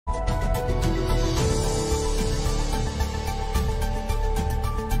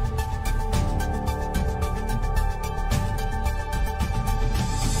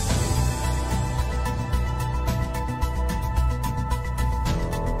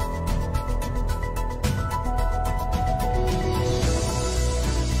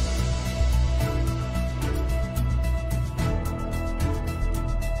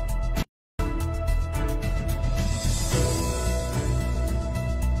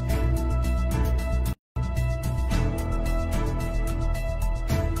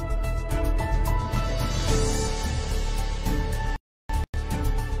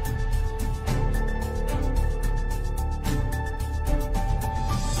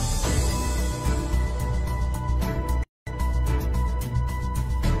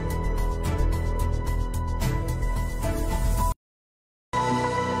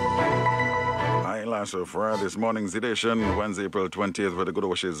Soufriere, this morning's edition, Wednesday, April 20th, with the good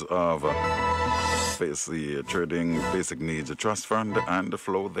wishes of Face the Trading Basic Needs Trust Fund and the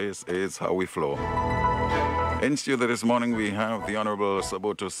Flow. This is how we flow. In studio this morning, we have the Honorable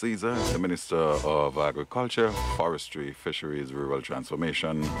Saboto Caesar, the Minister of Agriculture, Forestry, Fisheries, Rural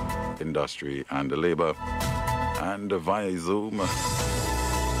Transformation, Industry and Labour. And via Zoom,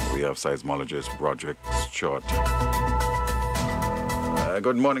 we have seismologist Roderick, Stewart.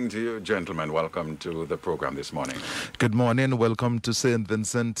 Good morning to you, gentlemen. Welcome to the program this morning. Good morning. Welcome to St.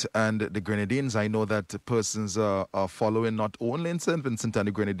 Vincent and the Grenadines. I know that persons are following not only in St. Vincent and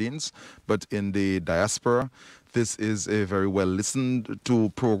the Grenadines, but in the diaspora. This is a very well listened to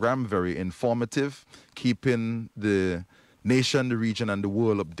program, very informative, keeping the nation, the region, and the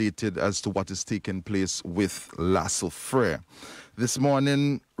world updated as to what is taking place with La Soufriere. This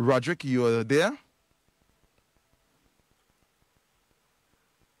morning, Roderick, you are there?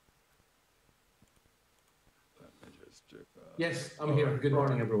 Yes, I'm here. Good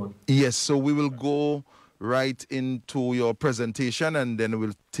morning, everyone. Yes, so we will go right into your presentation and then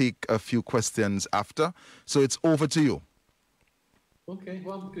we'll take a few questions after. So it's over to you. Okay,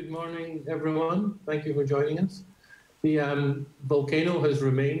 well, good morning, everyone. Thank you for joining us. The volcano has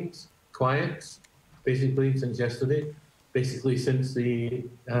remained quiet, basically, since yesterday, basically since the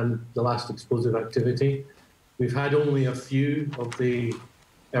last explosive activity. We've had only a few of the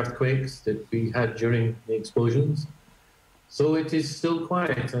earthquakes that we had during the explosions. So it is still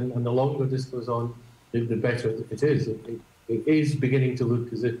quiet, and the longer this goes on, the better it is. It is beginning to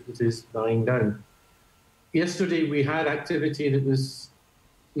look as if it is dying down. Yesterday, we had activity that was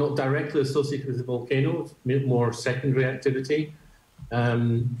not directly associated with the volcano, more secondary activity.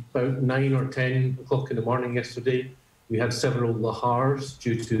 About 9 or 10 o'clock in the morning yesterday, we had several lahars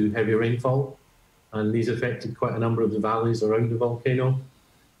due to heavy rainfall, and these affected quite a number of the valleys around the volcano.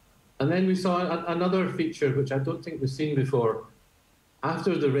 And then we saw another feature, which I don't think we've seen before.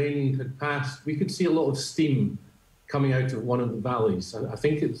 After the rain had passed, we could see a lot of steam coming out of one of the valleys. I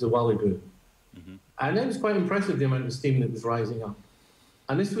think it was the Walibu. Mm-hmm. And it was quite impressive, the amount of steam that was rising up.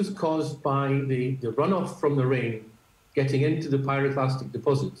 And this was caused by the runoff from the rain getting into the pyroclastic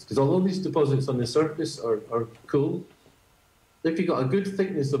deposits. Because although these deposits on the surface are cool, if you've got a good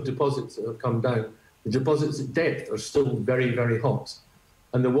thickness of deposits that have come down, the deposits at depth are still very, very hot.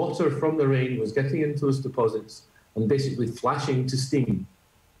 And the water from the rain was getting into those deposits and basically flashing to steam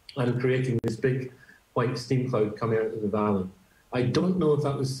and creating this big white steam cloud coming out of the valley. I don't know if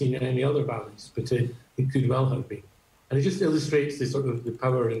that was seen in any other valleys, but it could well have been. And it just illustrates the sort of the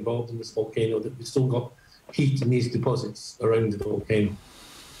power involved in this volcano, that we've still got heat in these deposits around the volcano.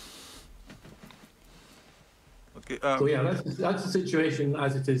 Okay, so yeah, that's the situation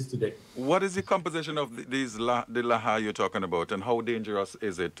as it is today. What is the composition of the lahar you're talking about, and how dangerous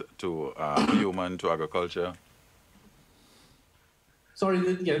is it to human, to agriculture? Sorry,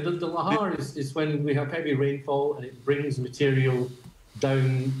 the lahar is when we have heavy rainfall and it brings material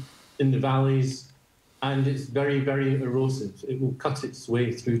down in the valleys, and it's very, very erosive. It will cut its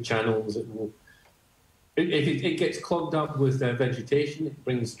way through channels. It gets clogged up with vegetation. It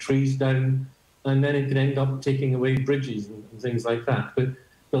brings trees down, and then it can end up taking away bridges and things like that. But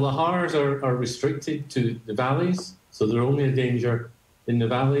the lahars are restricted to the valleys, so they're only a danger in the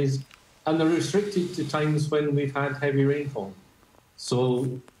valleys, and they're restricted to times when we've had heavy rainfall.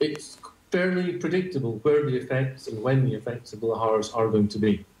 So it's fairly predictable where the effects and when the effects of the lahars are going to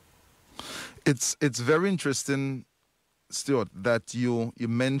be. It's very interesting, Stewart, that you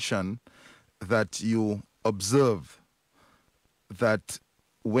mention that you observe that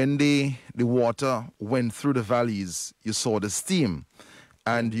when the water went through the valleys, you saw the steam.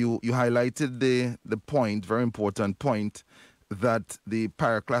 And you highlighted the point, very important point, that the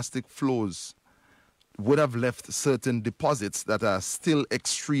pyroclastic flows would have left certain deposits that are still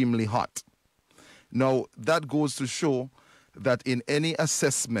extremely hot. Now, that goes to show that in any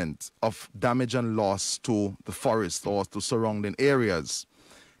assessment of damage and loss to the forest or to surrounding areas,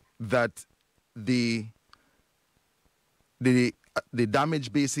 that the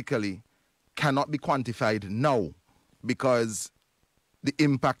damage basically cannot be quantified now because the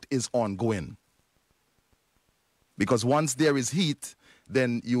impact is ongoing. Because once there is heat,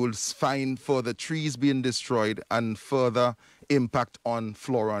 then you will find further trees being destroyed and further impact on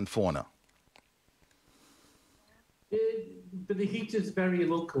flora and fauna. But the heat is very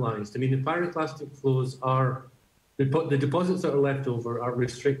localized. I mean, the pyroclastic flows are, the deposits that are left over are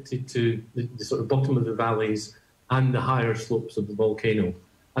restricted to the sort of bottom of the valleys and the higher slopes of the volcano,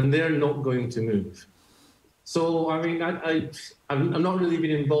 and they're not going to move. So, I mean, I'm not really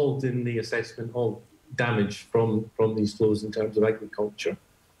been involved in the assessment of damage from these flows in terms of agriculture.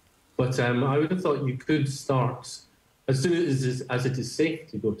 But I would have thought you could start as soon as it is safe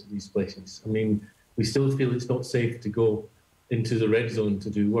to go to these places. I mean, we still feel it's not safe to go into the red zone to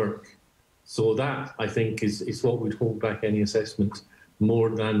do work. So that, I think, is what would hold back any assessment more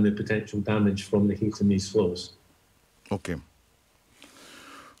than the potential damage from the heat in these flows. Okay.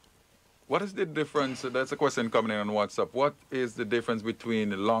 What is the difference? That's a question coming in on WhatsApp. What is the difference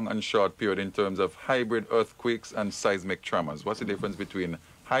between long and short period in terms of hybrid earthquakes and seismic tremors? What's the difference between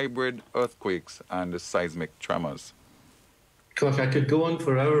hybrid earthquakes and the seismic tremors? Gosh, I could go on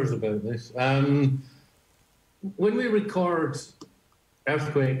for hours about this. When we record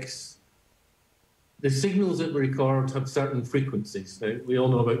earthquakes, the signals that we record have certain frequencies. Now, we all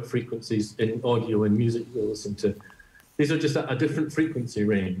know about frequencies in audio and music we listen to. These are just a different frequency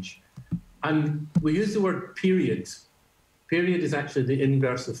range. And we use the word period. Period is actually the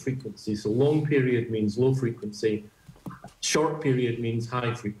inverse of frequency. So long period means low frequency. Short period means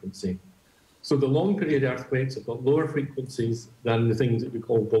high frequency. So the long period earthquakes have got lower frequencies than the things that we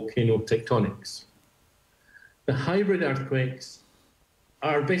call volcanotectonics. The hybrid earthquakes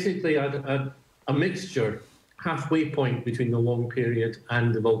are basically a mixture, halfway point between the long period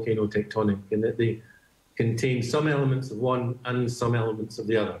and the volcanotectonic, in that they contain some elements of one and some elements of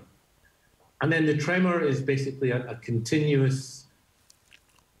the other. And then the tremor is basically a continuous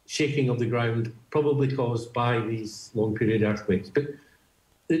shaking of the ground, probably caused by these long period earthquakes. But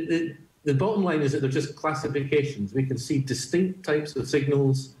the bottom line is that they're just classifications. We can see distinct types of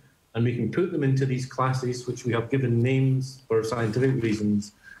signals and we can put them into these classes, which we have given names for scientific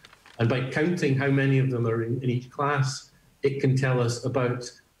reasons. And by counting how many of them are in each class, it can tell us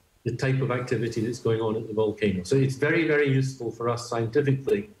about the type of activity that's going on at the volcano. So it's very, very useful for us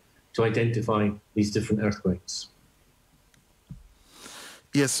scientifically to identify these different earthquakes.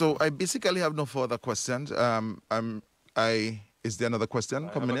 Yes, so I basically have no further questions. Is there another question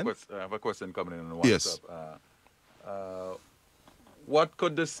coming in? I have a question coming in on WhatsApp. Yes. What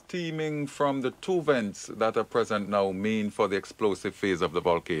could the steaming from the two vents that are present now mean for the explosive phase of the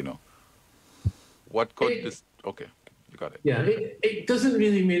volcano? What could this... Okay, you got it. Yeah, it doesn't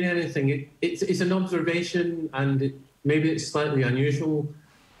really mean anything. It's an observation, and maybe it's slightly unusual,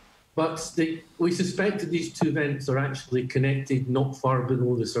 but we suspect that these two vents are actually connected not far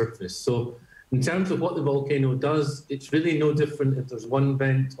below the surface. So in terms of what the volcano does, it's really no different if there's one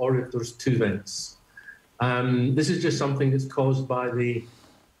vent or if there's two vents. This is just something that's caused by the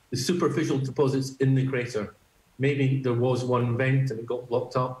superficial deposits in the crater. Maybe there was one vent and it got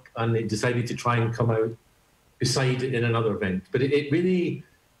blocked up and they decided to try and come out beside it in another vent. But it really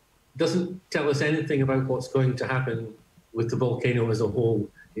doesn't tell us anything about what's going to happen with the volcano as a whole.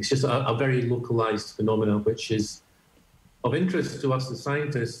 It's just a very localized phenomenon, which is of interest to us as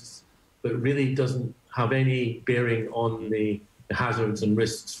scientists, but really doesn't have any bearing on the hazards and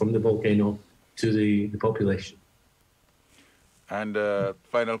risks from the volcano to the population. And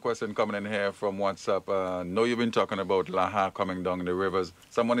final question coming in here from WhatsApp. I know you've been talking about lahar coming down the rivers.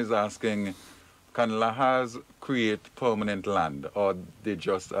 Someone is asking, can lahars create permanent land, or they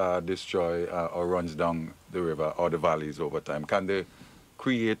just destroy or runs down the river or the valleys over time? Can they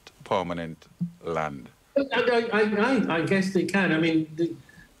create permanent land? I guess they can. I mean,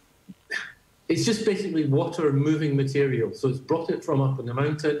 it's just basically water moving material. So it's brought it from up in the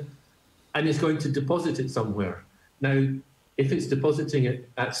mountain and it's going to deposit it somewhere. Now, if it's depositing it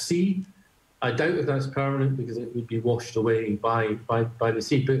at sea, I doubt if that's permanent because it would be washed away by the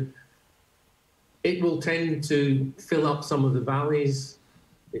sea. But it will tend to fill up some of the valleys.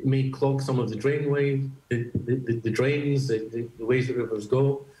 It may clog some of the drainway, the drains, the ways the rivers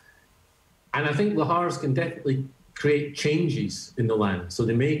go. And I think lahars can definitely create changes in the land. So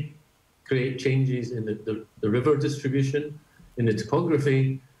they may create changes in the river distribution, in the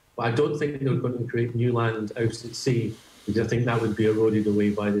topography, but I don't think they're going to create new land out at sea, because I think that would be eroded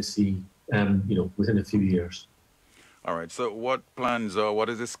away by the sea, within a few years. All right. So what plans or what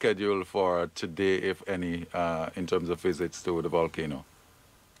is the schedule for today, if any, in terms of visits to the volcano?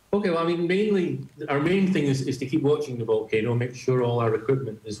 Okay, well, I mean, mainly, our main thing is to keep watching the volcano, make sure all our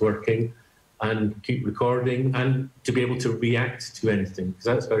equipment is working, and keep recording, and to be able to react to anything, because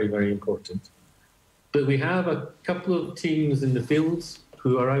that's very, very important. But we have a couple of teams in the fields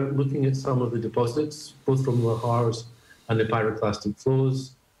who are out looking at some of the deposits, both from lahars and the pyroclastic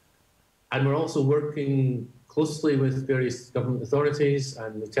flows. And we're also working closely with various government authorities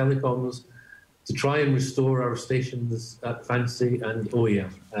and the telecoms to try and restore our stations at Fancy and Oya.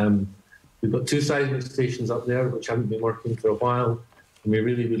 We've got two seismic stations up there which haven't been working for a while, and we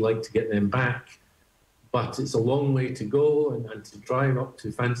really would like to get them back. But it's a long way to go, and to drive up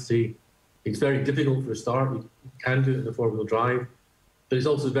to Fancy, it's very difficult for a start. You can do it in a four-wheel drive, but it's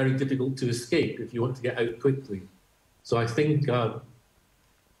also very difficult to escape if you want to get out quickly. So I think a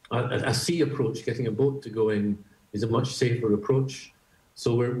sea approach, getting a boat to go in, is a much safer approach.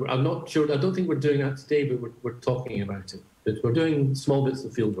 So I'm not sure, I don't think we're doing that today, but we're talking about it. But we're doing small bits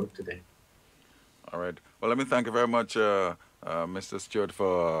of field work today. All right. Well, let me thank you very much, Mr. Stewart,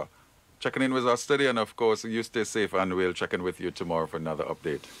 for checking in with us today. And of course, you stay safe, and we'll check in with you tomorrow for another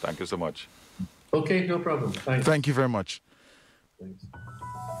update. Thank you so much. Okay, no problem. Thanks. Thank you very much. Thanks.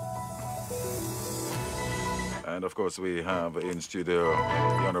 And of course, we have in studio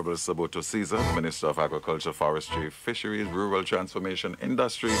the Honorable Saboto Caesar, Minister of Agriculture, Forestry, Fisheries, Rural Transformation,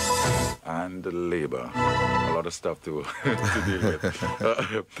 Industry, and Labor. A lot of stuff to deal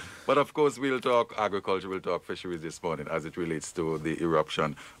with. But of course, we'll talk agriculture, we'll talk fisheries this morning as it relates to the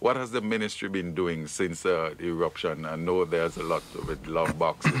eruption. What has the ministry been doing since the eruption? I know there's a lot with love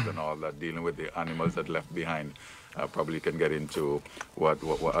boxes and all that, dealing with the animals that left behind. Probably can get into what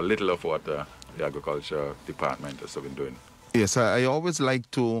a little of what the Agriculture Department has been doing. Yes, I always like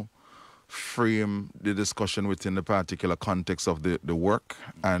to frame the discussion within the particular context of the work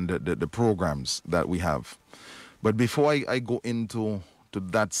and the programs that we have. But before I go into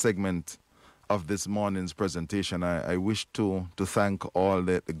that segment of this morning's presentation, I wish to thank all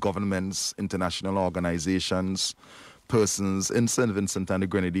the governments, international organizations, persons in St. Vincent and the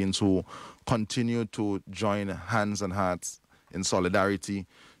Grenadines who continue to join hands and hearts in solidarity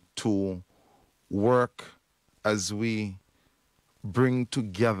to work as we bring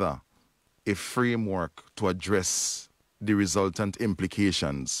together a framework to address the resultant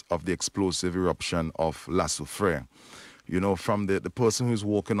implications of the explosive eruption of La Soufriere. You know, from the person who's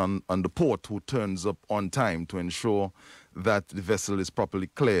working on the port, who turns up on time to ensure that the vessel is properly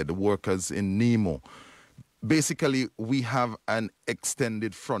cleared, the workers in Nemo. Basically, we have an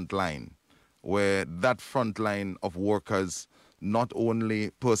extended front line where that front line of workers, not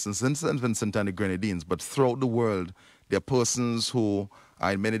only persons in St. Vincent and the Grenadines, but throughout the world, there are persons who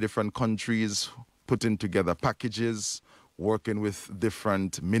are in many different countries putting together packages, working with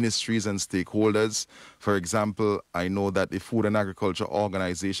different ministries and stakeholders. For example, I know that the Food and Agriculture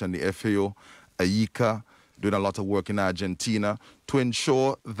Organization, the FAO, AICA, doing a lot of work in Argentina to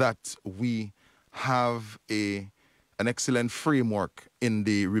ensure that we have an excellent framework in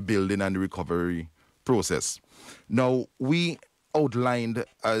the rebuilding and the recovery process. Now, we outlined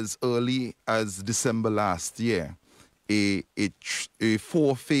as early as December last year a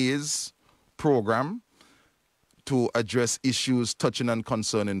 4-phase program to address issues touching and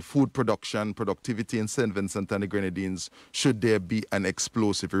concerning food production, productivity in St. Vincent and the Grenadines, should there be an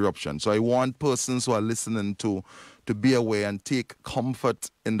explosive eruption. So I want persons who are listening to be aware and take comfort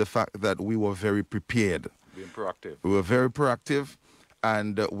in the fact that we were very prepared. Being proactive. We were very proactive,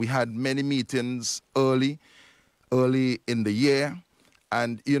 and we had many meetings early in the year.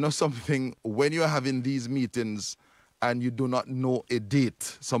 And you know something, when you're having these meetings and you do not know a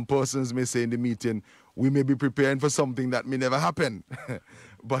date, some persons may say in the meeting, we may be preparing for something that may never happen.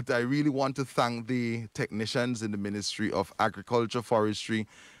 But I really want to thank the technicians in the Ministry of Agriculture, Forestry,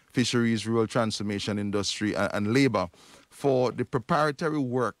 Fisheries, Rural Transformation, Industry, and Labor for the preparatory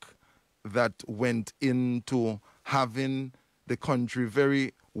work that went into having the country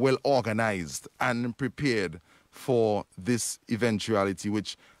very well organized and prepared for this eventuality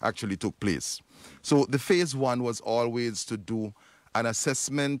which actually took place. So the phase 1 was always to do an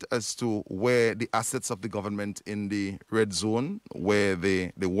assessment as to where the assets of the government in the red zone, where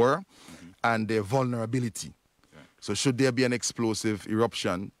they were, and their vulnerability. So should there be an explosive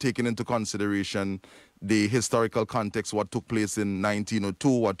eruption, taking into consideration the historical context, what took place in 1902,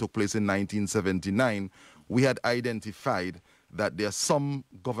 what took place in 1979, we had identified that there are some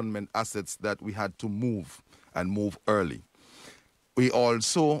government assets that we had to move and move early. We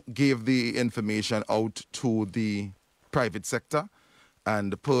also gave the information out to the private sector,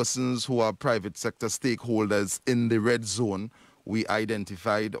 and the persons who are private sector stakeholders in the red zone. We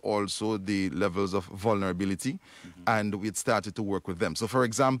identified also the levels of vulnerability, and we had started to work with them. So, for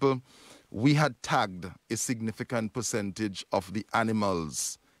example, we had tagged a significant percentage of the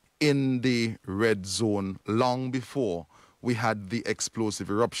animals in the red zone long before we had the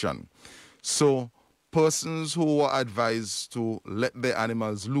explosive eruption. So, persons who were advised to let their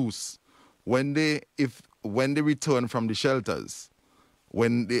animals loose, when they return from the shelters,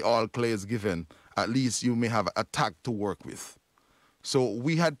 when the all clear is given, at least you may have a tag to work with. So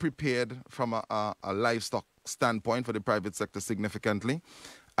we had prepared from a livestock standpoint for the private sector significantly.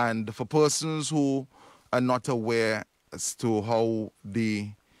 And for persons who are not aware as to how the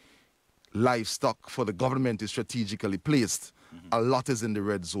livestock for the government is strategically placed, a lot is in the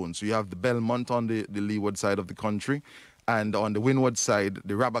red zone. So you have the Belmont on the leeward side of the country, And on the windward side,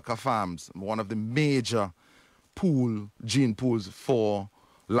 the Rabaka Farms, one of the major gene pools for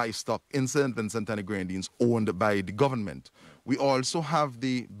livestock in St. Vincent and the Grenadines, owned by the government. We also have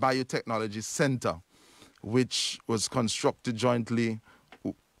the Biotechnology Center, which was constructed jointly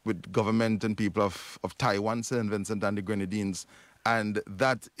with government and people of Taiwan, St. Vincent and the Grenadines. And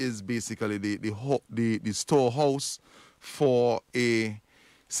that is basically the storehouse for a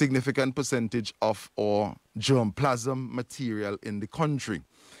significant percentage of our germplasm material in the country.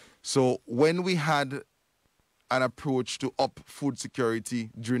 So when we had an approach to up food security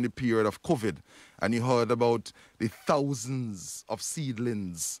during the period of COVID, and you heard about the thousands of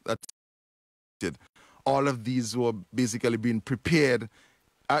seedlings that did, all of these were basically being prepared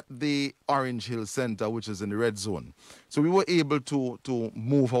at the Orange Hill Center, which is in the red zone. So we were able to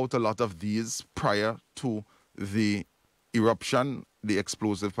move out a lot of these prior to the eruption, the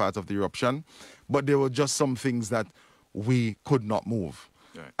explosive part of the eruption, but there were just some things that we could not move.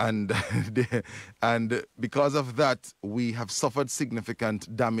 Right. And because of that, we have suffered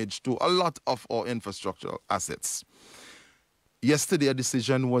significant damage to a lot of our infrastructural assets. Yesterday, a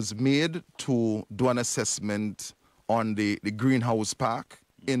decision was made to do an assessment on the greenhouse park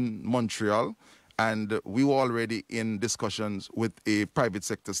in Montreal, and we were already in discussions with a private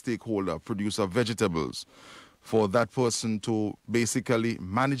sector stakeholder, producer of vegetables, for that person to basically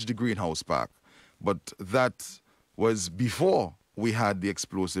manage the greenhouse park. But that was before we had the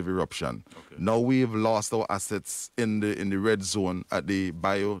explosive eruption. Okay. Now we've lost our assets in the red zone at the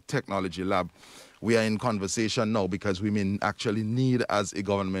biotechnology lab. We are in conversation now because we may actually need, as a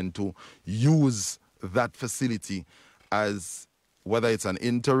government, to use that facility as, whether it's an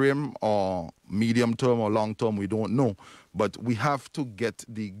interim or medium term or long term, we don't know. But we have to get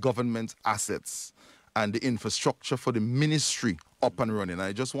the government assets and the infrastructure for the ministry up and running.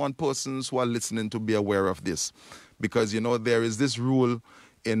 I just want persons who are listening to be aware of this, because, you know, there is this rule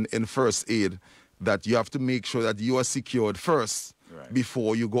in first aid that you have to make sure that you are secured first, right,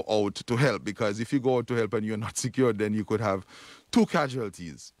 before you go out to help, because if you go out to help and you're not secured, then you could have 2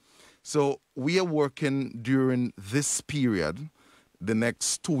 casualties. So we are working during this period, the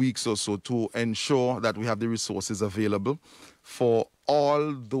next 2 weeks or so, to ensure that we have the resources available for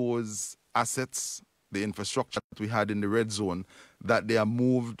all those assets, the infrastructure that we had in the red zone, that they are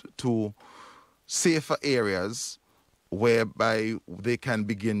moved to safer areas whereby they can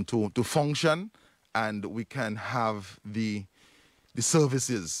begin to function, and we can have the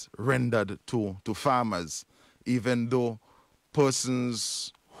services rendered to farmers, even though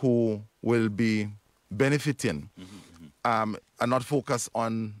persons who will be benefiting are not focused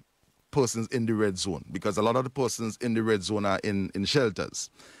on persons in the red zone, because a lot of the persons in the red zone are in shelters.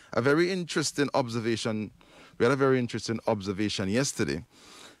 A very interesting observation, we had a very interesting observation yesterday,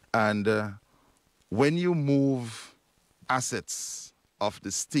 and when you move assets of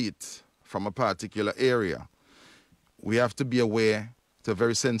the state from a particular area, we have to be aware, it's a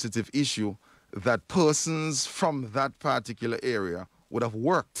very sensitive issue, that persons from that particular area would have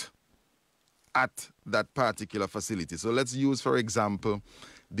worked at that particular facility. So let's use, for example,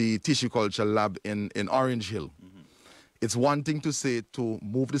 the tissue culture lab in Orange Hill. It's one thing to say to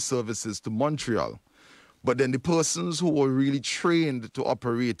move the services to Montreal, but then the persons who were really trained to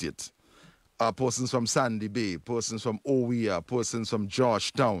operate it are persons from Sandy Bay, persons from OEA, persons from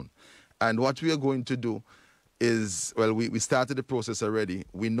Georgetown. And what we are going to do is, well, we started the process already.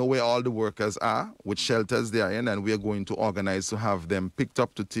 We know where all the workers are, which shelters they are in, and we are going to organize to have them picked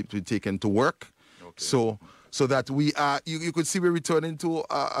up to be taken to work. Okay. So that we are, you could see we're returning to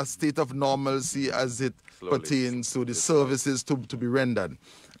a state of normalcy as it pertains to the services to be rendered.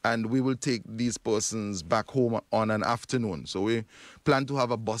 And we will take these persons back home on an afternoon. So we plan to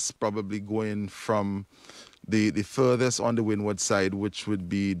have a bus probably going from the furthest on the windward side, which would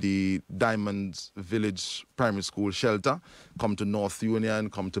be the Diamonds Village Primary School shelter, come to North Union,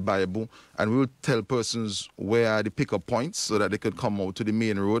 come to Baibu, and we will tell persons where are the pickup points so that they could come out to the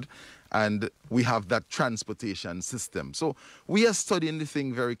main road, and we have that transportation system. So we are studying the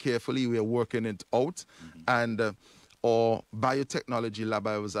thing very carefully. We are working it out, and our biotechnology lab,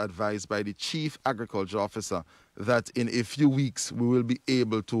 I was advised by the Chief Agriculture Officer that in a few weeks we will be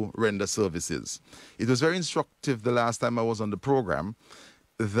able to render services. It was very instructive the last time I was on the program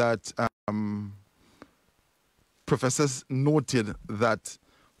that professors noted that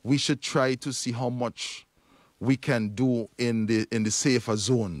we should try to see how much we can do in the safer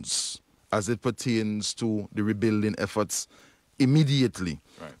zones as it pertains to the rebuilding efforts immediately,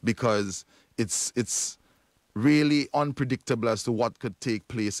 right, because it's really unpredictable as to what could take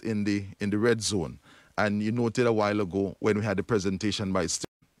place in the red zone. And you noted a while ago when we had the presentation by Stewart,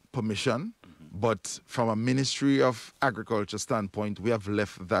 permission But from a Ministry of Agriculture standpoint, we have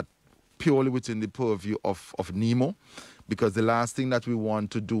left that purely within the purview of NEMO, because the last thing that we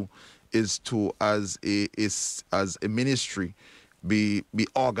want to do is to, as a ministry, be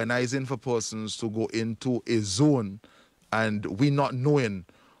organizing for persons to go into a zone and we not knowing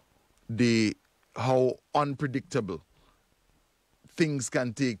how unpredictable things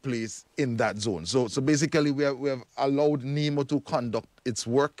can take place in that zone. So basically we have allowed NEMO to conduct its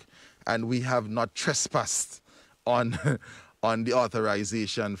work, and we have not trespassed on on the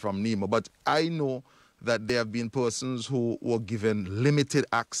authorization from NEMO. But I know that there have been persons who were given limited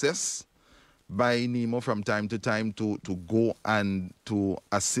access by NEMO from time to time to go and to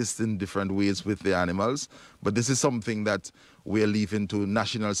assist in different ways with the animals. But this is something that we're leaving to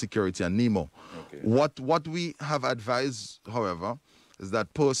national security and NEMO. Okay. What we have advised, however, is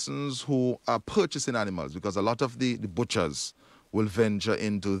that persons who are purchasing animals, because a lot of the butchers will venture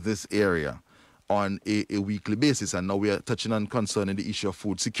into this area on a weekly basis, and now we are touching on concerning the issue of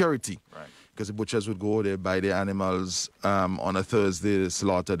food security. Right. Because the butchers would go there, buy their animals on a Thursday,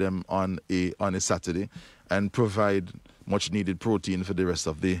 slaughter them on a Saturday, and provide much needed protein for the rest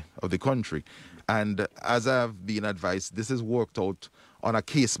of the country. And as I've been advised, this is worked out on a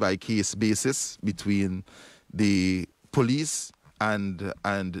case-by-case basis between the police and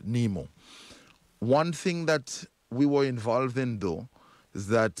NEMO. One thing that we were involved in, though, is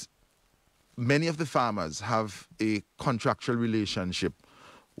that many of the farmers have a contractual relationship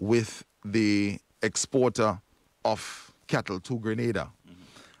with the exporter of cattle to Grenada. Mm-hmm.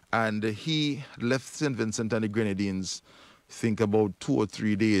 And he left St. Vincent and the Grenadines, I think about 2 or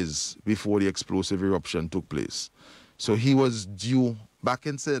 3 days before the explosive eruption took place. So he was due back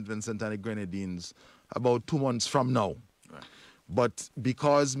in St. Vincent and the Grenadines about 2 months from now. Right. But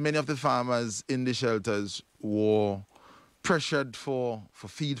because many of the farmers in the shelters were pressured for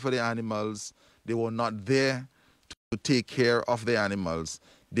feed for the animals, they were not there to take care of the animals.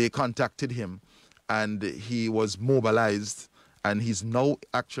 They contacted him, and he was mobilized, and he's now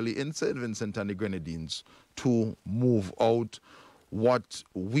actually in St. Vincent and the Grenadines to move out what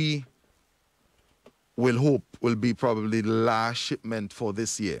we will hope will be probably the last shipment for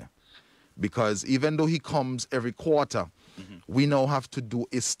this year. Because even though he comes every quarter, we now have to do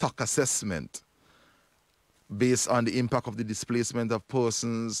a stock assessment based on the impact of the displacement of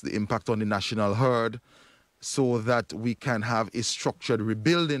persons, the impact on the national herd, so that we can have a structured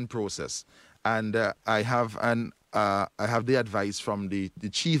rebuilding process. And I have the advice from the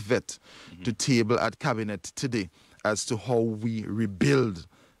chief vet to table at cabinet today as to how we rebuild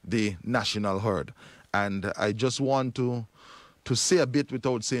the national herd. And I just want to say a bit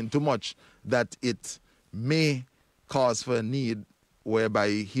without saying too much, that it may cause for a need whereby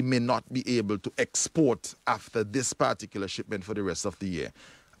he may not be able to export after this particular shipment for the rest of the year.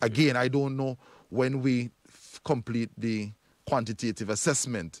 Again, I don't know when we complete the quantitative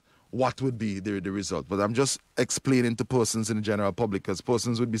assessment what would be the result. But I'm just explaining to persons in the general public, because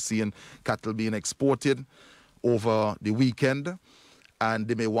persons would be seeing cattle being exported over the weekend, and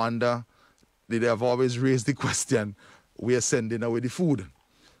they may wonder, they have always raised the question, we are sending away the food.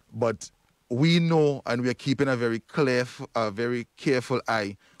 But we know, and we are keeping a very careful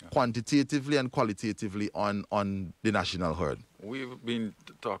eye, quantitatively and qualitatively, on the national herd. We've been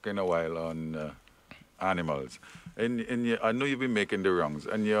talking a while on animals. I know you've been making the rounds.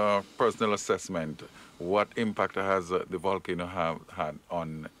 In your personal assessment, what impact has the volcano had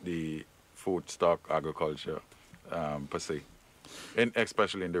on the food stock agriculture per se,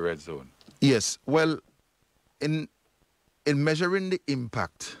 especially in the red zone? Yes. Well, in measuring the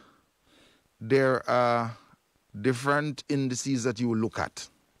impact, there are different indices that you will look at.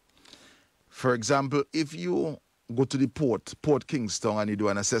 For example, if you go to the Port Kingston, and you do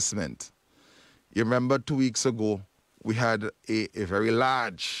an assessment, you remember 2 weeks ago, we had a very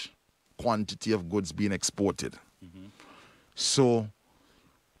large quantity of goods being exported. Mm-hmm. So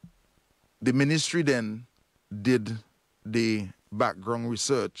the ministry then did the background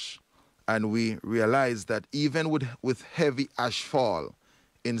research, and we realized that even with heavy ashfall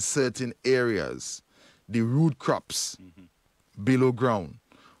in certain areas, the root crops below ground,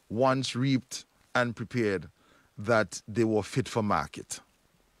 once reaped and prepared, that they were fit for market.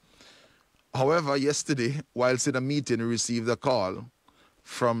 However, yesterday, whilst in a meeting, we received a call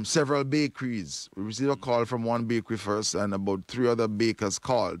from several bakeries. We received a call from one bakery first, and about 3 other bakers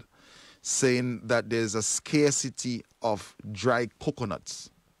called, saying that there's a scarcity of dry coconuts,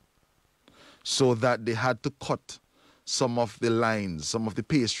 so that they had to cut some of the lines, some of the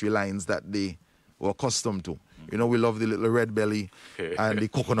pastry lines that they were accustomed to. You know, we love the little red belly and the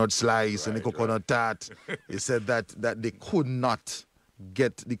coconut slice and the coconut tart. He said that they could not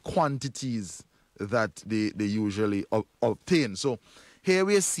get the quantities that they usually obtain. So here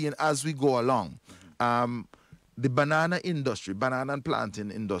we are seeing as we go along, the banana industry, banana and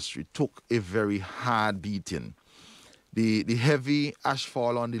plantain industry took a very hard beating. The heavy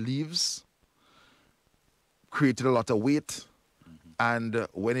ashfall on the leaves created a lot of weight, and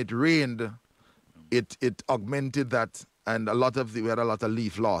when it rained, it augmented that, and we had a lot of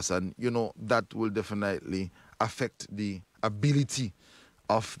leaf loss, and that will definitely affect the ability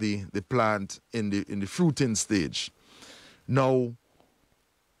of the plant in the fruiting stage. Now,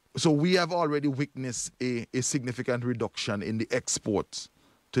 so we have already witnessed a significant reduction in the exports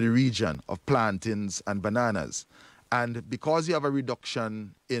to the region of plantains and bananas. And because you have a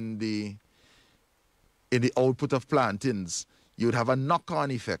reduction in the output of plantains, you would have a knock-on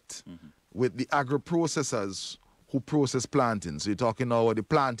effect with the agro-processors who process plantains. So you're talking now about the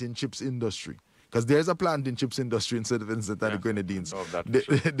plantain chips industry. Because there's a plantain chips industry in St. Vincent and the Grenadines.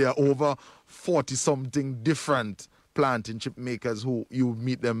 There are over 40-something different plantain chip makers who you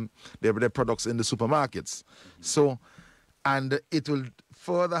meet them, their products in the supermarkets. So, and it will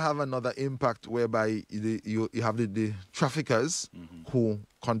further have another impact whereby you have the traffickers who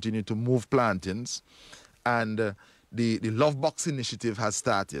continue to move plantains, and the Love Box initiative has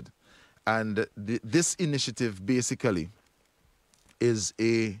started. And this initiative basically is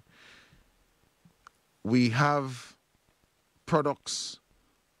we have products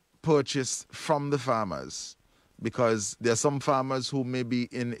purchased from the farmers, because there are some farmers who may be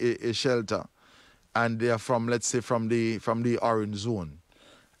in a shelter and they are from, let's say, from the orange zone,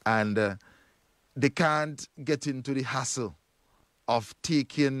 and they can't get into the hassle of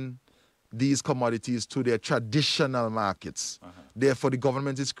taking these commodities to their traditional markets. Therefore, the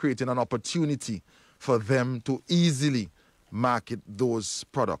government is creating an opportunity for them to easily market those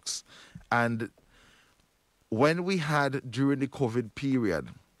products. And when we had, during the COVID period,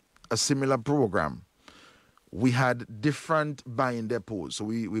 a similar program, we had different buying depots. So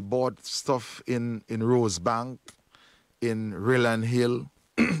we bought stuff in Rosebank, in Ryland Hill,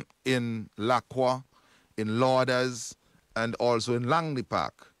 in Lacroix, in Lauders, and also in Langley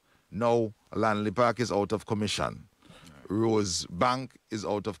Park. Now, Langley Park is out of commission. Rosebank is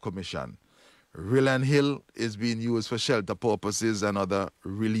out of commission. Ryland Hill is being used for shelter purposes and other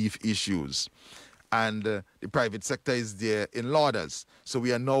relief issues. And the private sector is there in Lauders. So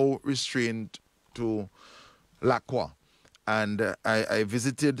we are now restrained to Lacroix. And I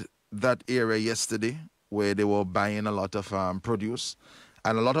visited that area yesterday where they were buying a lot of produce.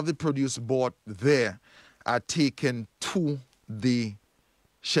 And a lot of the produce bought there are taken to the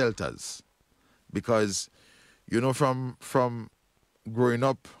shelters. Because, from growing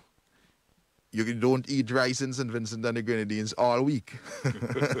up, you don't eat rice in St. Vincent and the Grenadines all week.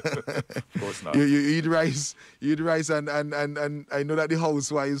 Of course not. You eat rice, and I know that the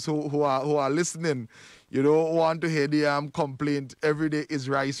housewives who are listening, want to hear the complaint every day is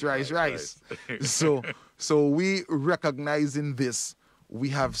rice. So we, recognizing this, we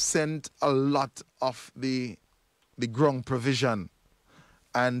have sent a lot of the ground provision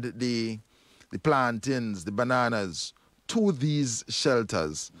and the plantains, the bananas, to these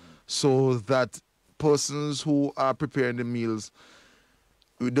shelters, so that persons who are preparing the meals,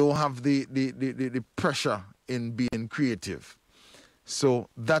 we don't have the pressure in being creative. So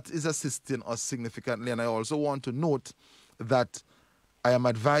that is assisting us significantly. And I also want to note that I am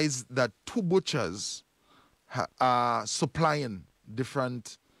advised that 2 butchers are supplying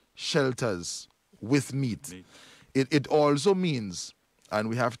different shelters with meat. It also means, and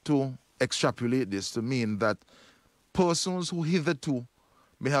we have to extrapolate this to mean, that persons who hitherto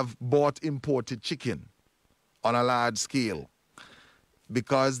may have bought imported chicken on a large scale,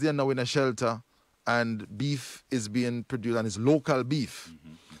 because they are now in a shelter and beef is being produced and it's local beef,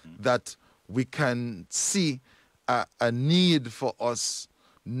 that we can see a need for us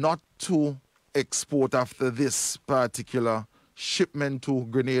not to export after this particular shipment to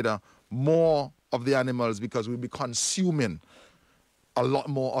Grenada more of the animals, because we'll be consuming a lot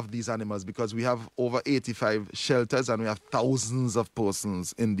more of these animals, because we have over 85 shelters and we have thousands of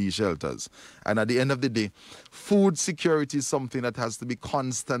persons in these shelters. And at the end of the day, food security is something that has to be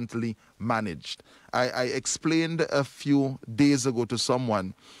constantly managed. I explained a few days ago to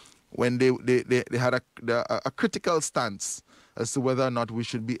someone when they had a critical stance as to whether or not we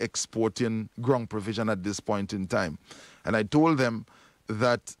should be exporting ground provision at this point in time. And I told them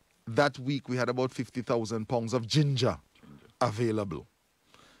that week we had about 50,000 pounds of ginger available,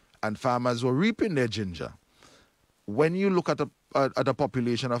 and farmers were reaping their ginger. When you look at a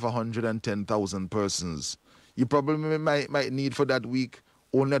population of 110,000 persons, you probably might need for that week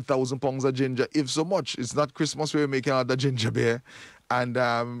only 1,000 pounds of ginger, if so much. It's not Christmas where we're making out the ginger beer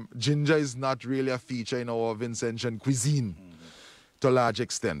And ginger is not really a feature in our Vincentian cuisine to a large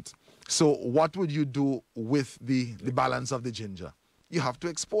extent. So what would you do with the balance of the ginger? You have to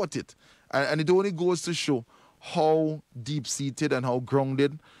export it. And it only goes to show how deep-seated and how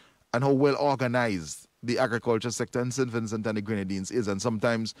grounded and how well organized the agriculture sector in St. Vincent and the Grenadines is. And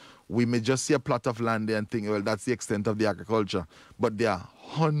sometimes we may just see a plot of land there and think, well, that's the extent of the agriculture. But there are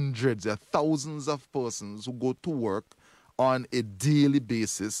hundreds, there are thousands of persons who go to work on a daily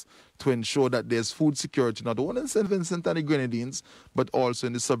basis to ensure that there's food security, not only in St. Vincent and the Grenadines, but also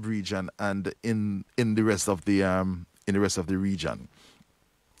in the sub-region and in the rest of the region.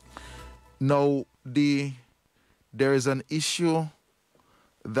 Now, there is an issue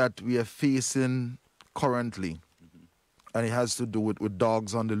that we are facing currently, and it has to do with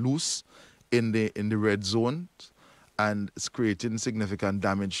dogs on the loose in the red zone, and it's creating significant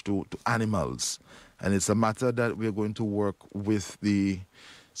damage to animals. And it's a matter that we're going to work with the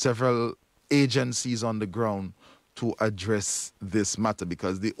several agencies on the ground to address this matter,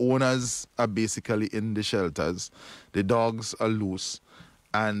 because the owners are basically in the shelters, the dogs are loose,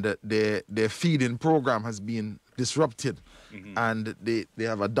 and their feeding program has been disrupted, and they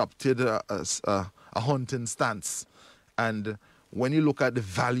have adopted a hunting stance. And when you look at the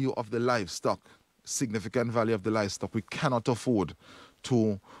value of the livestock, significant value of the livestock, we cannot afford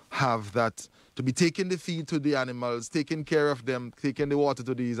to have that, to be taking the feed to the animals, taking care of them, taking the water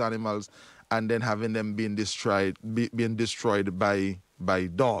to these animals, and then having them being destroyed by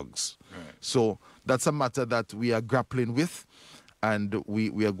dogs. Right. So that's a matter that we are grappling with, and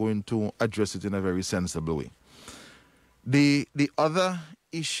we are going to address it in a very sensible way. The other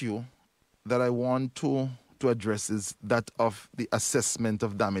issue that I want to address is that of the assessment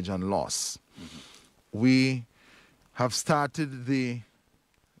of damage and loss. We have started the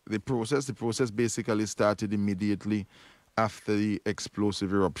process. The process basically started immediately after the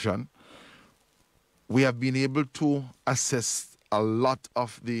explosive eruption. We have been able to assess a lot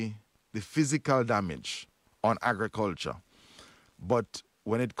of the physical damage on agriculture. But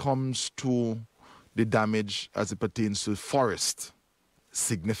when it comes to the damage as it pertains to forest,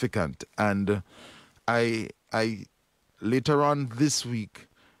 significant. And I later on this week,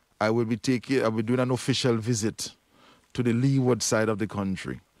 I will be doing an official visit to the leeward side of the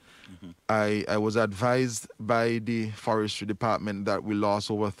country. I was advised by the forestry department that we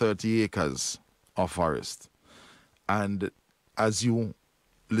lost over 30 acres of forest. And as you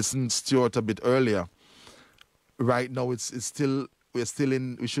listened, Stewart, a bit earlier, right now we should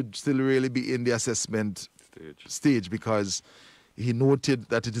still really be in the assessment stage, because he noted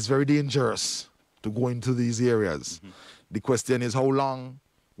that it is very dangerous to go into these areas. The question is, how long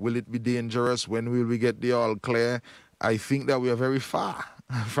will it be dangerous? When will we get the all clear? I think that we are very far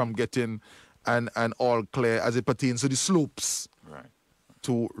from getting an all clear as it pertains to the slopes, right,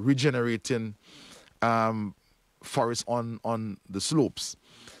 to regenerating forests on the slopes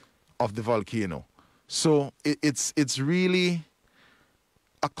of the volcano. So it's really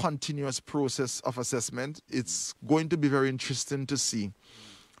a continuous process of assessment. It's going to be very interesting to see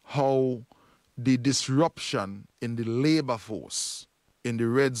how the disruption in the labor force in the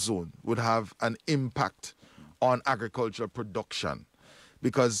red zone would have an impact on agricultural production.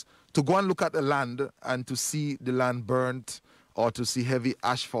 Because to go and look at the land and to see the land burnt or to see heavy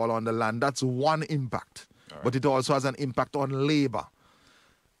ash fall on the land, that's one impact. Right. But it also has an impact on labor.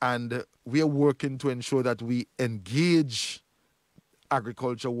 And we are working to ensure that we engage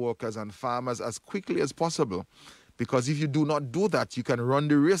agriculture workers and farmers as quickly as possible. Because if you do not do that, you can run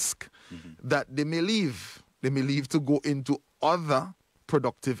the risk that they may leave. They may leave to go into other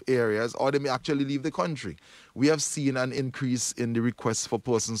productive areas, or they may actually leave the country. We have seen an increase in the requests for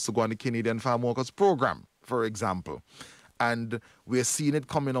persons to go on the Canadian Farm Workers Program, for example. And we're seeing it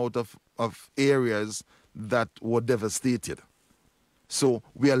coming out of areas that were devastated. So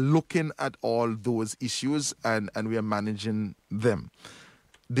we are looking at all those issues and we are managing them.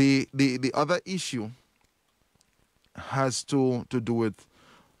 The other issue has to do with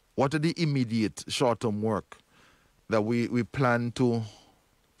what are the immediate short-term work that we plan to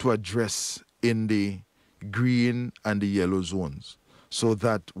address in the green and the yellow zones, so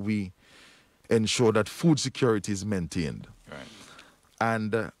that we ensure that food security is maintained. Right.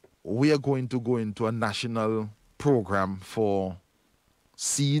 And we are going to go into a national program for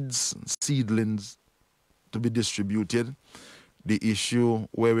seeds, seedlings to be distributed. The issue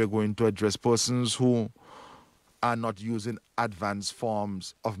where we're going to address persons who are not using advanced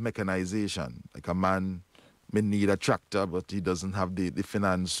forms of mechanization. Like a man may need a tractor, but he doesn't have the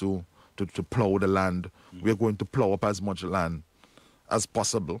finance to plow the land. We're going to plow up as much land as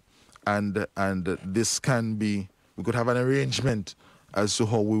possible. And this can be, we could have an arrangement as to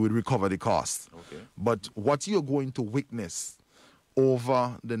how we would recover the cost. Okay. But what you're going to witness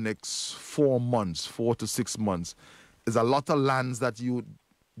over the next 4 months, 4 to 6 months, is a lot of lands that you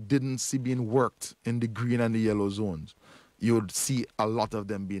didn't see being worked in the green and the yellow zones. You would see a lot of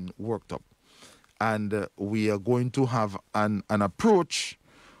them being worked up. And we are going to have an approach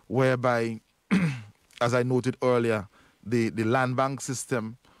whereby, as I noted earlier, the land bank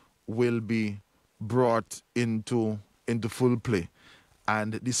system will be brought into full play,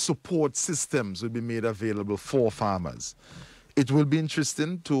 and the support systems will be made available for farmers. It will be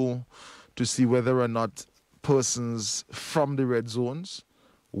interesting to see whether or not persons from the red zones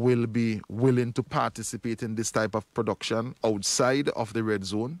will be willing to participate in this type of production outside of the red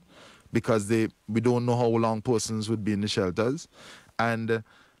zone, because we don't know how long persons would be in the shelters. And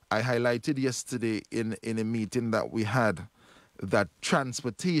I highlighted yesterday in a meeting that we had that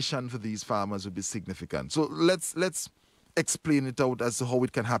transportation for these farmers would be significant. So let's explain it out as to how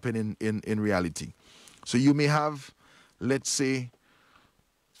it can happen in reality. So you may have, let's say,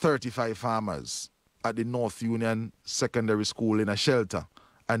 35 farmers at the North Union Secondary School in a shelter,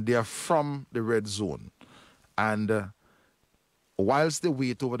 and they are from the red zone. And whilst they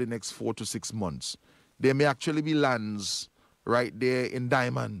wait over the next 4 to 6 months, there may actually be lands right there in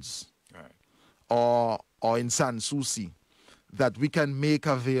Diamonds, right, or in Sans Souci that we can make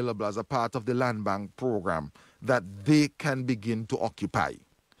available as a part of the land bank program that they can begin to occupy.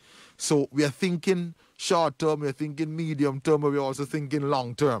 So we are thinking short term, we're thinking medium term, but we're also thinking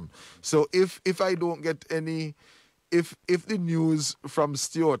long term. So if I don't get any, if the news from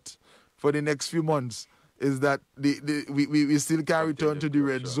Stewart for the next few months is that we still can return to the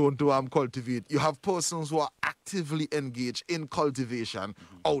red zone to cultivate, you have persons who are actively engaged in cultivation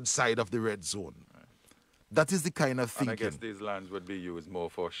outside of the red zone. That is the kind of thinking. And I guess these lands would be used more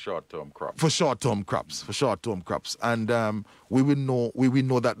for short-term crops. For short-term crops. And we will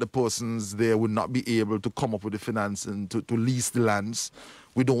know that the persons there would not be able to come up with the financing to lease the lands.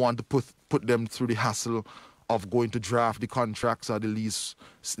 We don't want to put them through the hassle of going to draft the contracts or the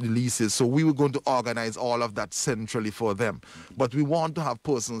leases. So we were going to organize all of that centrally for them. But we want to have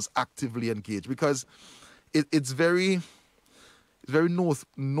persons actively engaged, because it's very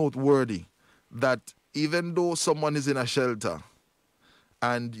noteworthy that even though someone is in a shelter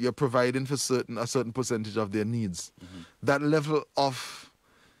and you're providing for a certain percentage of their needs, that level of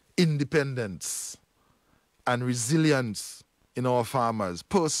independence and resilience in our farmers,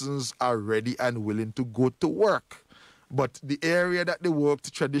 persons are ready and willing to go to work. But the area that they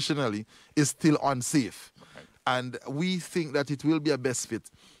worked traditionally is still unsafe. Right. And we think that it will be a best fit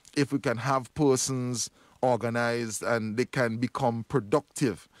if we can have persons organized and they can become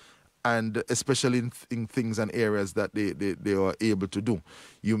productive, and especially in things and areas that they are able to do.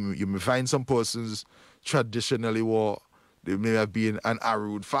 You may find some persons traditionally they may have been an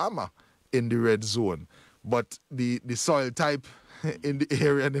arrowroot farmer in the red zone, but the soil type in the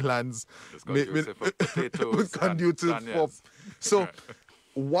area and the lands would conducive for. So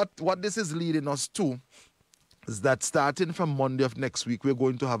what this is leading us to is that starting from Monday of next week, we're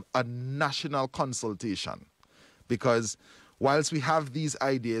going to have a national consultation, because whilst we have these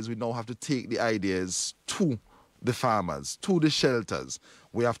ideas, we now have to take the ideas to the farmers, to the shelters.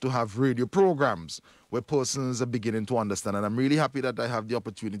 We have to have radio programs where persons are beginning to understand. And I'm really happy that I have the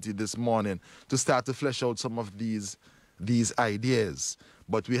opportunity this morning to start to flesh out some of these ideas.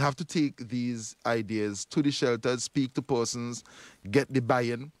 But we have to take these ideas to the shelters, speak to persons, get the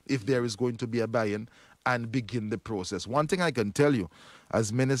buy-in, if there is going to be a buy-in, and begin the process. One thing I can tell you,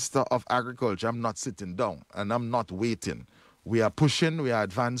 as Minister of Agriculture, I'm not sitting down and I'm not waiting. We are pushing, we are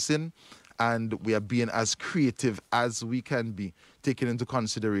advancing, and we are being as creative as we can be, taking into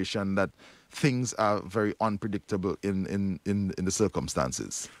consideration that things are very unpredictable in the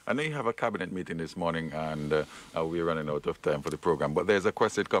circumstances. I know you have a cabinet meeting this morning, and we're running out of time for the program, but there's a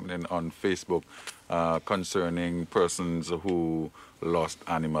question coming in on Facebook concerning persons who lost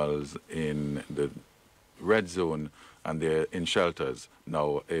animals in the red zone and they're in shelters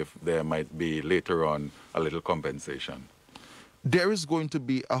now, if there might be later on a little compensation. There is going to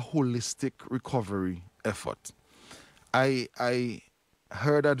be a holistic recovery effort. I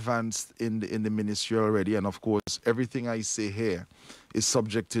heard advanced in the ministry already, and of course everything I say here is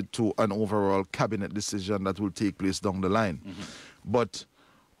subjected to an overall cabinet decision that will take place down the line. But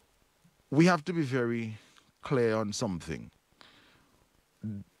we have to be very clear on something.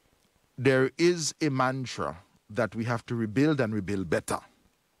 There is a mantra that we have to rebuild and rebuild better.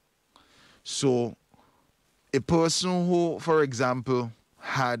 So a person who, for example,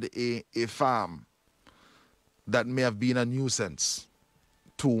 had a farm that may have been a nuisance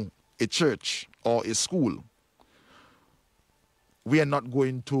to a church or a school we are not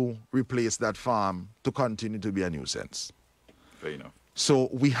going to replace that farm to continue to be a nuisance. Fair enough. So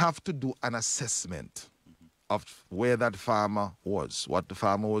we have to do an assessment of where that farmer was, what the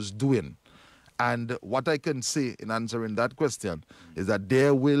farmer was doing. And what I can say in answering that question is that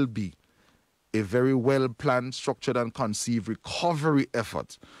there will be a very well-planned, structured and conceived recovery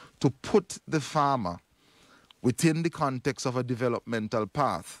effort to put the farmer within the context of a developmental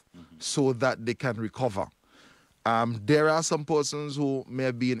path so that they can recover. There are some persons who may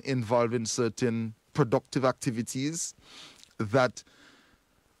have been involved in certain productive activities that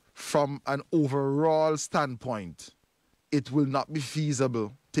from an overall standpoint, it will not be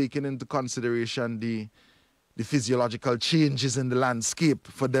feasible, taking into consideration the physiological changes in the landscape,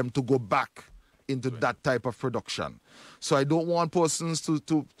 for them to go back into that type of production. So I don't want persons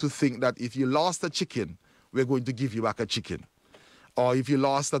to think that if you lost a chicken, we're going to give you back a chicken. Or if you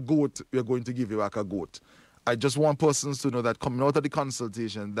lost a goat, we're going to give you back a goat. I just want persons to know that coming out of the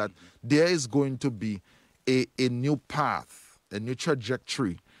consultation, that there is going to be a new path, a new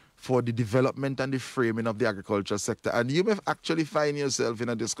trajectory for the development and the framing of the agriculture sector. And you may actually find yourself in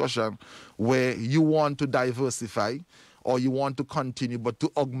a discussion where you want to diversify or you want to continue, but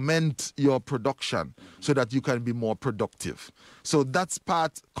to augment your production so that you can be more productive. So that's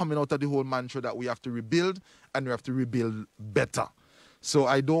part coming out of the whole mantra that we have to rebuild, and we have to rebuild better. So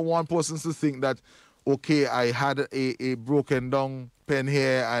I don't want persons to think that, okay, I had a broken down pen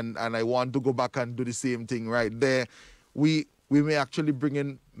here and I want to go back and do the same thing right there. We may actually bring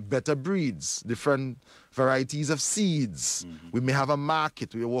in better breeds, different varieties of seeds. We may have a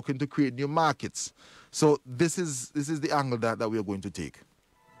market. We are working to create new markets. So this is the angle that we are going to take.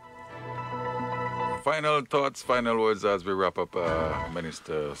 Final thoughts, final words as we wrap up,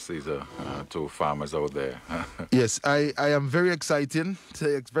 Minister Caesar, to farmers out there. Yes, I am very excited.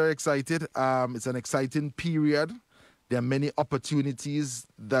 Very excited. It's an exciting period. There are many opportunities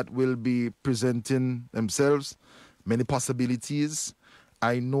that will be presenting themselves, many possibilities.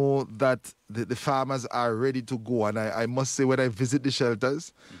 I know that the farmers are ready to go, and I must say, when I visit the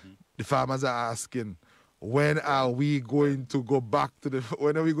shelters, the farmers are asking, when are we going to go back to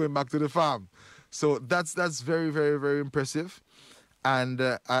when are we going back to the farm? So that's very, very, very impressive. And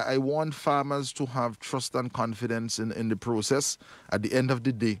I want farmers to have trust and confidence in the process. At the end of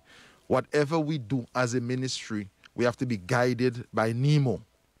the day, whatever we do as a ministry, we have to be guided by NEMO,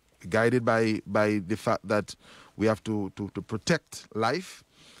 guided by the fact that we have to protect life.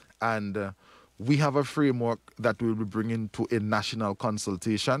 And we have a framework that we'll be bringing to a national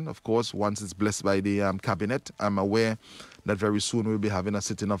consultation, of course, once it's blessed by the cabinet. I'm aware that very soon we'll be having a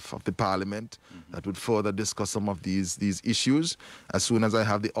sitting of the parliament that would further discuss some of these issues. As soon as I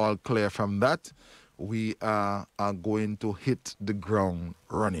have the all clear from that, we are going to hit the ground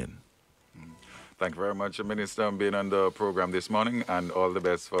running. Thank you very much, Minister, for being on the program this morning, and all the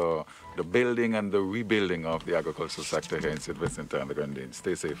best for the building and the rebuilding of the agricultural sector here in St. Vincent and the Grenadines.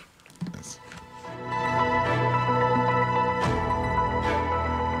 Stay safe. Yes.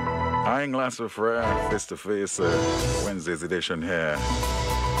 I'm Soufriere, face-to-face Wednesday's edition here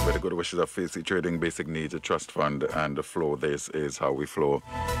with the good wishes of Facey Trading Basic Needs, a trust fund, and the flow. This is how we flow.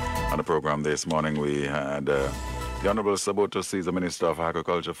 On the program this morning, we had the Honorable Saboto Caesar, Minister of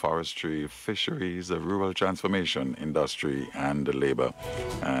Agriculture, Forestry, Fisheries, Rural Transformation, Industry, and Labour.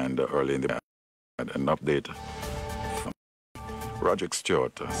 And early in the an update from Roderick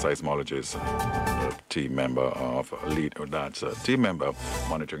Stewart, seismologist, team member of team member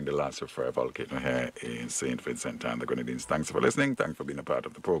monitoring the last Soufriere volcano here in St. Vincent and the Grenadines. Thanks for listening. Thanks for being a part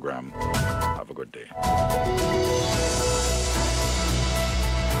of the program. Have a good day.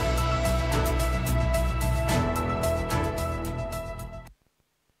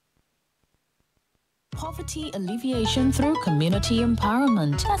 Poverty alleviation through community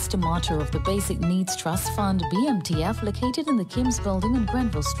empowerment. That's the motto of the Basic Needs Trust Fund, BMTF, located in the Kim's Building on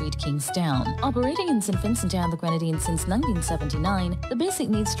Grenville Street, Kingstown. Operating in St. Vincent and the Grenadines since 1979, the Basic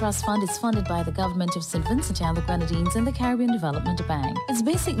Needs Trust Fund is funded by the government of St. Vincent and the Grenadines and the Caribbean Development Bank. Its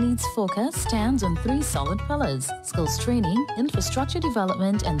basic needs focus stands on 3 solid pillars: skills training, infrastructure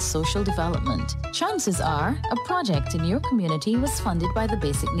development, and social development. Chances are, a project in your community was funded by the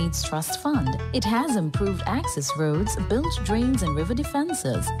Basic Needs Trust Fund. It has improved access roads, built drains and river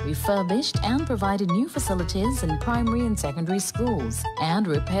defenses, refurbished and provided new facilities in primary and secondary schools, and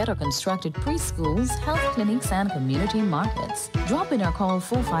repaired or constructed preschools, health clinics, and community markets. Drop in or call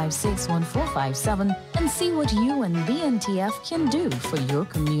 456-1457 and see what you and BNTF can do for your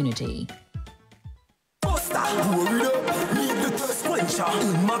community. If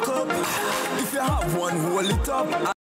you have one, hold it up.